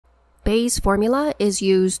Bayes' formula is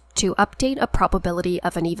used to update a probability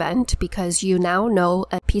of an event because you now know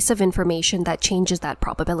a piece of information that changes that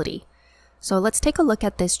probability. So let's take a look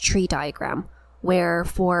at this tree diagram, where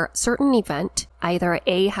for a certain event, either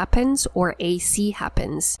A happens or AC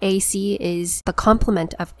happens. AC is the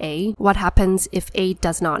complement of A. What happens if A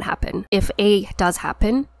does not happen? If A does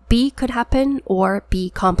happen, B could happen or B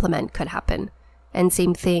complement could happen. And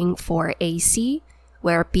same thing for AC,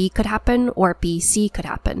 where B could happen or BC could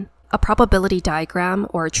happen. A probability diagram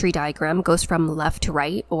or a tree diagram goes from left to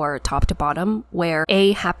right or top to bottom, where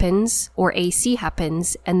A happens or AC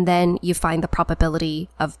happens, and then you find the probability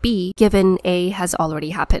of B given A has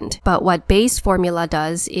already happened. But what Bayes' formula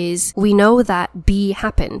does is we know that B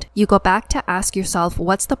happened. You go back to ask yourself,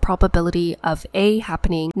 what's the probability of A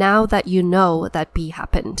happening now that you know that B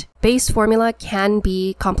happened? Bayes' formula can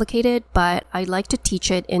be complicated, but I'd like to teach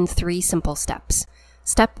it in 3 simple steps.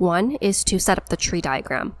 Step 1 is to set up the tree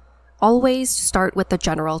diagram. Always start with the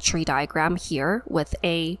general tree diagram here with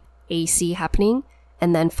A, AC happening,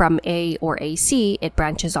 and then from A or AC, it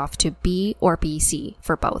branches off to B or BC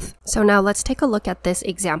for both. So now let's take a look at this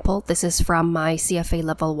example. This is from my CFA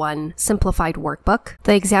Level 1 Simplified Workbook.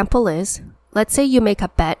 The example is, let's say you make a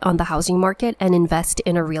bet on the housing market and invest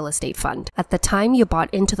in a real estate fund. At the time you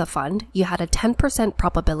bought into the fund, you had a 10%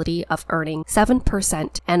 probability of earning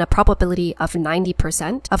 7% and a probability of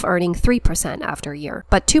 90% of earning 3% after a year.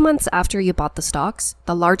 But 2 months after you bought the stocks,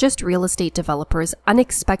 the largest real estate developers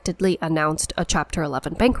unexpectedly announced a Chapter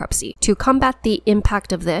 11 bankruptcy. To combat the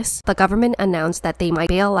impact of this, the government announced that they might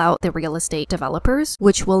bail out the real estate developers,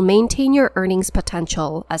 which will maintain your earnings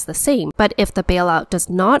potential as the same. But if the bailout does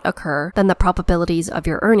not occur, then the probabilities of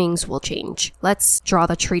your earnings will change. Let's draw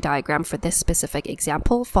the tree diagram for this specific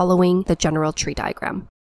example following the general tree diagram.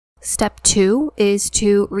 Step 2 is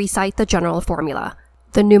to recite the general formula.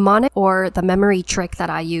 The mnemonic or the memory trick that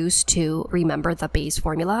I use to remember the Bayes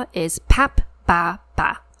formula is PAP, BA,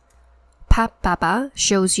 BA. PAP, BA, BA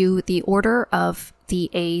shows you the order of the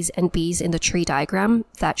A's and B's in the tree diagram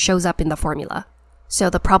that shows up in the formula. So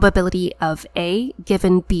the probability of A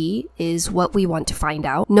given B is what we want to find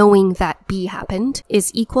out. Knowing that B happened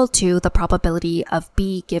is equal to the probability of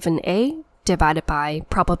B given A divided by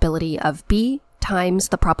probability of B times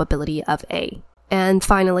the probability of A. And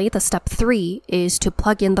finally, the step 3 is to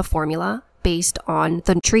plug in the formula based on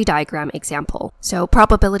the tree diagram example. So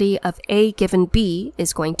probability of A given B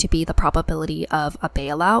is going to be the probability of a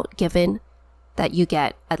bailout given that you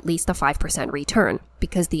get at least a 5% return,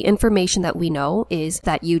 because the information that we know is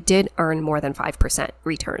that you did earn more than 5%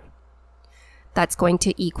 return. That's going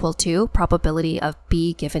to equal to probability of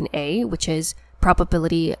B given A, which is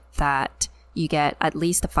probability that you get at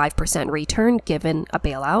least a 5% return given a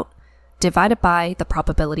bailout, divided by the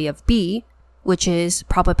probability of B, which is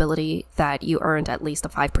probability that you earned at least a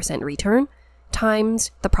 5% return,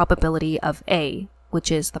 times the probability of A, which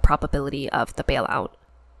is the probability of the bailout.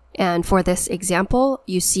 And for this example,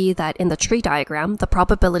 you see that in the tree diagram, the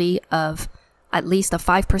probability of at least a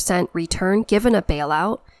 5% return given a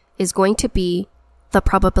bailout is going to be the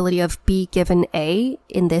probability of B given A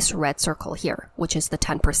in this red circle here, which is the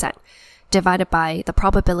 10%, divided by the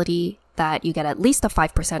probability that you get at least a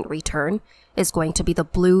 5% return is going to be the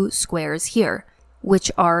blue squares here,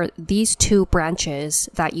 which are these 2 branches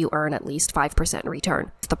that you earn at least 5%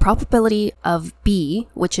 return. The probability of B,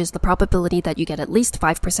 which is the probability that you get at least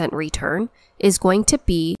 5% return, is going to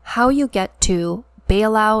be how you get to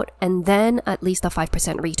bailout and then at least a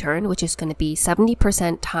 5% return, which is going to be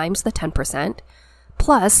 70% times the 10%,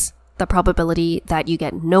 plus the probability that you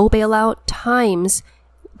get no bailout times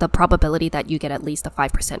the probability that you get at least a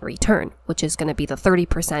 5% return, which is going to be the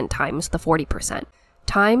 30% times the 40%.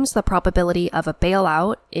 Times the probability of a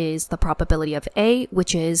bailout is the probability of A,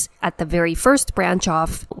 which is at the very first branch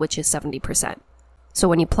off, which is 70%. So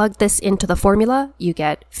when you plug this into the formula, you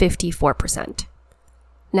get 54%.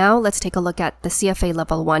 Now let's take a look at the CFA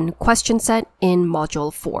Level 1 question set in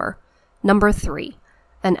Module 4. Number 3.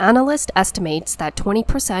 An analyst estimates that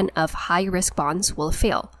 20% of high-risk bonds will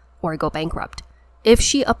fail or go bankrupt. If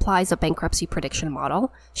she applies a bankruptcy prediction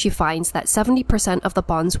model, she finds that 70% of the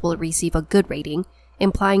bonds will receive a good rating,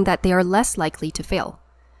 implying that they are less likely to fail.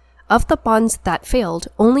 Of the bonds that failed,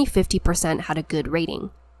 only 50% had a good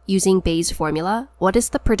rating. Using Bayes' formula, what is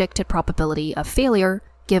the predicted probability of failure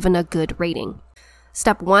given a good rating?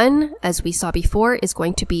 Step 1, as we saw before, is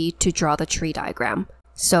going to be to draw the tree diagram.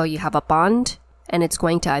 So you have a bond, and it's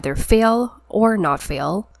going to either fail or not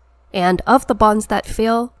fail. And of the bonds that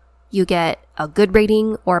fail, you get a good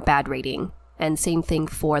rating or a bad rating. And same thing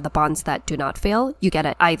for the bonds that do not fail. You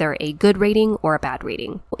get either a good rating or a bad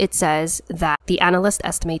rating. It says that the analyst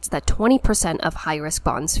estimates that 20% of high-risk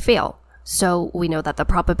bonds fail. So we know that the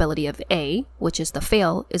probability of A, which is the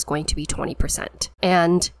fail, is going to be 20%.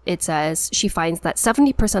 And it says she finds that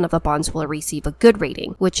 70% of the bonds will receive a good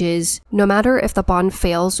rating, which is no matter if the bond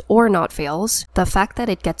fails or not fails, the fact that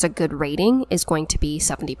it gets a good rating is going to be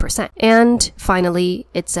 70%. And finally,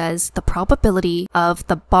 it says the probability of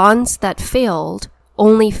the bonds that failed,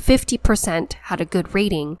 only 50% had a good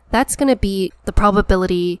rating. That's going to be the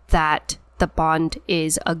probability that the bond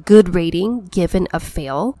is a good rating given a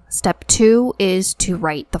fail. Step 2 is to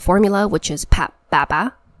write the formula, which is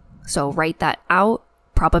PAP-BABA. So write that out.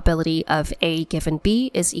 Probability of A given B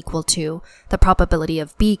is equal to the probability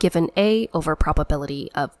of B given A over probability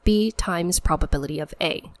of B times probability of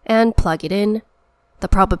A. And plug it in. The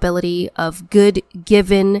probability of good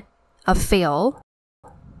given a fail.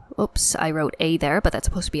 Oops, I wrote A there, but that's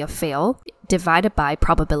supposed to be a fail. Divided by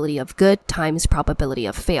probability of good times probability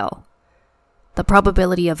of fail. The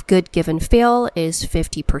probability of good given fail is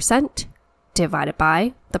 50% divided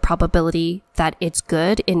by the probability that it's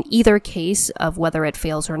good in either case of whether it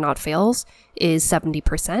fails or not fails is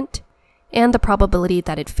 70%, and the probability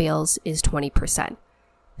that it fails is 20%.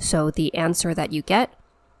 So the answer that you get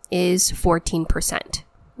is 14%,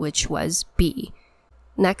 which was B.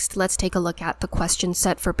 Next, let's take a look at the question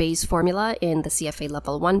set for Bayes' formula in the CFA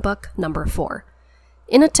Level 1 book, number 4.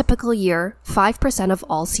 In a typical year, 5% of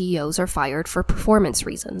all CEOs are fired for performance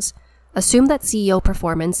reasons. Assume that CEO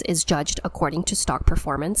performance is judged according to stock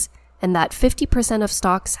performance and that 50% of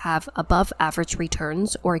stocks have above average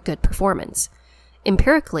returns or good performance.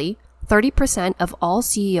 Empirically, 30% of all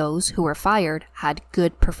CEOs who were fired had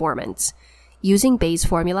good performance. Using Bayes'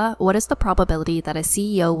 formula, what is the probability that a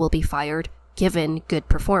CEO will be fired given good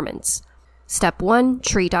performance? Step 1,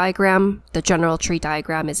 tree diagram. The general tree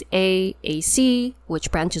diagram is A, AC,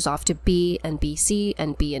 which branches off to B and BC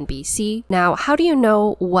and B and BC. Now, how do you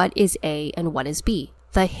know what is A and what is B?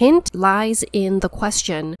 The hint lies in the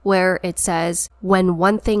question where it says, when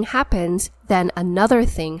one thing happens, then another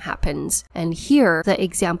thing happens. And here, the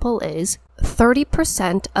example is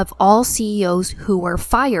 30% of all CEOs who were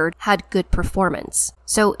fired had good performance.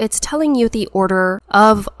 So it's telling you the order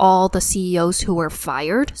of all the CEOs who were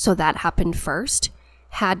fired, so that happened first,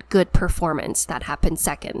 had good performance, that happened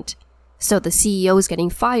second. So the CEOs getting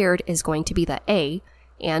fired is going to be the A,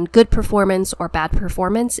 and good performance or bad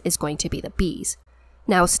performance is going to be the B's.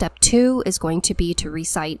 Now, step 2 is going to be to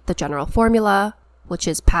recite the general formula, which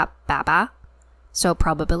is PAP-BABA. So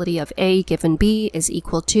probability of A given B is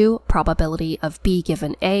equal to probability of B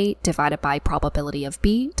given A divided by probability of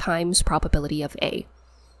B times probability of A.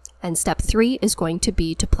 And step 3 is going to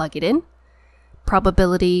be to plug it in.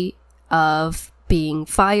 Probability of being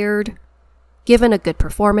fired given a good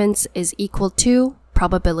performance is equal to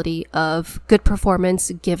probability of good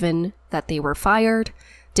performance given that they were fired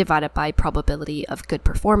divided by probability of good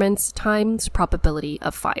performance times probability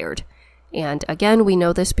of fired. And again, we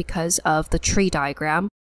know this because of the tree diagram.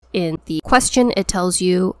 In the question, it tells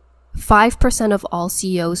you 5% of all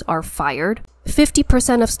CEOs are fired.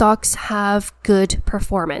 50% of stocks have good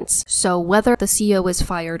performance. So whether the CEO is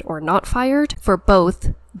fired or not fired, for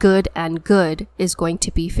both good and good is going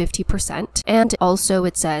to be 50%. And also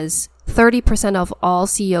it says 30% of all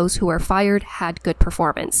CEOs who are fired had good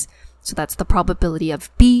performance. So that's the probability of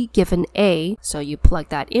B given A. So you plug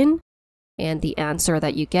that in. And the answer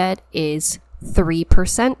that you get is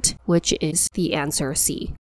 3%, which is the answer C.